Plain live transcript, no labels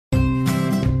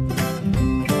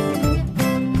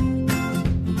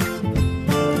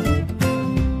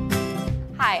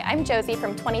I'm Josie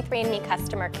from 23andMe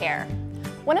Customer Care.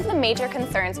 One of the major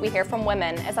concerns we hear from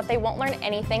women is that they won't learn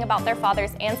anything about their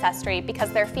father's ancestry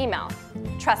because they're female.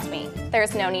 Trust me,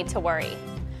 there's no need to worry.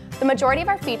 The majority of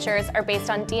our features are based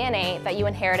on DNA that you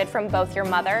inherited from both your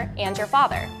mother and your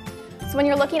father. So when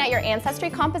you're looking at your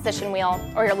ancestry composition wheel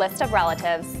or your list of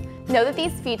relatives, know that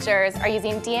these features are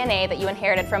using DNA that you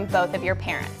inherited from both of your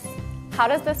parents. How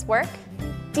does this work?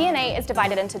 DNA is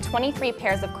divided into 23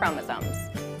 pairs of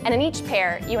chromosomes, and in each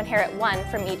pair, you inherit one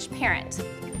from each parent.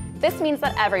 This means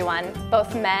that everyone,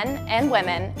 both men and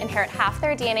women, inherit half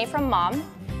their DNA from mom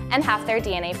and half their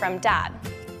DNA from dad.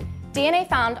 DNA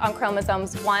found on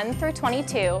chromosomes 1 through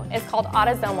 22 is called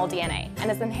autosomal DNA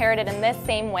and is inherited in this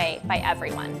same way by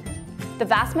everyone. The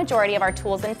vast majority of our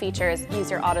tools and features use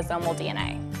your autosomal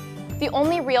DNA. The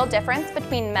only real difference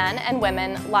between men and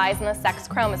women lies in the sex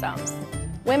chromosomes.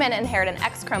 Women inherit an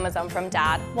X chromosome from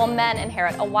dad, while men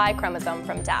inherit a Y chromosome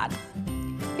from dad.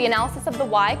 The analysis of the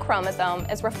Y chromosome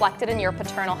is reflected in your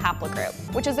paternal haplogroup,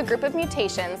 which is a group of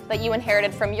mutations that you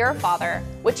inherited from your father,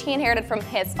 which he inherited from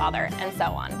his father, and so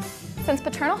on. Since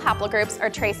paternal haplogroups are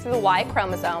traced through the Y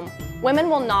chromosome, women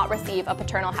will not receive a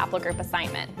paternal haplogroup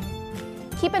assignment.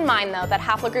 Keep in mind, though, that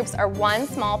haplogroups are one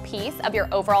small piece of your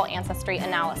overall ancestry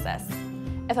analysis.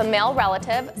 If a male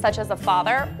relative, such as a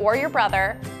father or your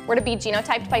brother, were to be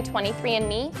genotyped by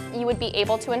 23andMe, you would be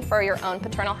able to infer your own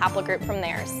paternal haplogroup from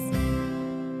theirs.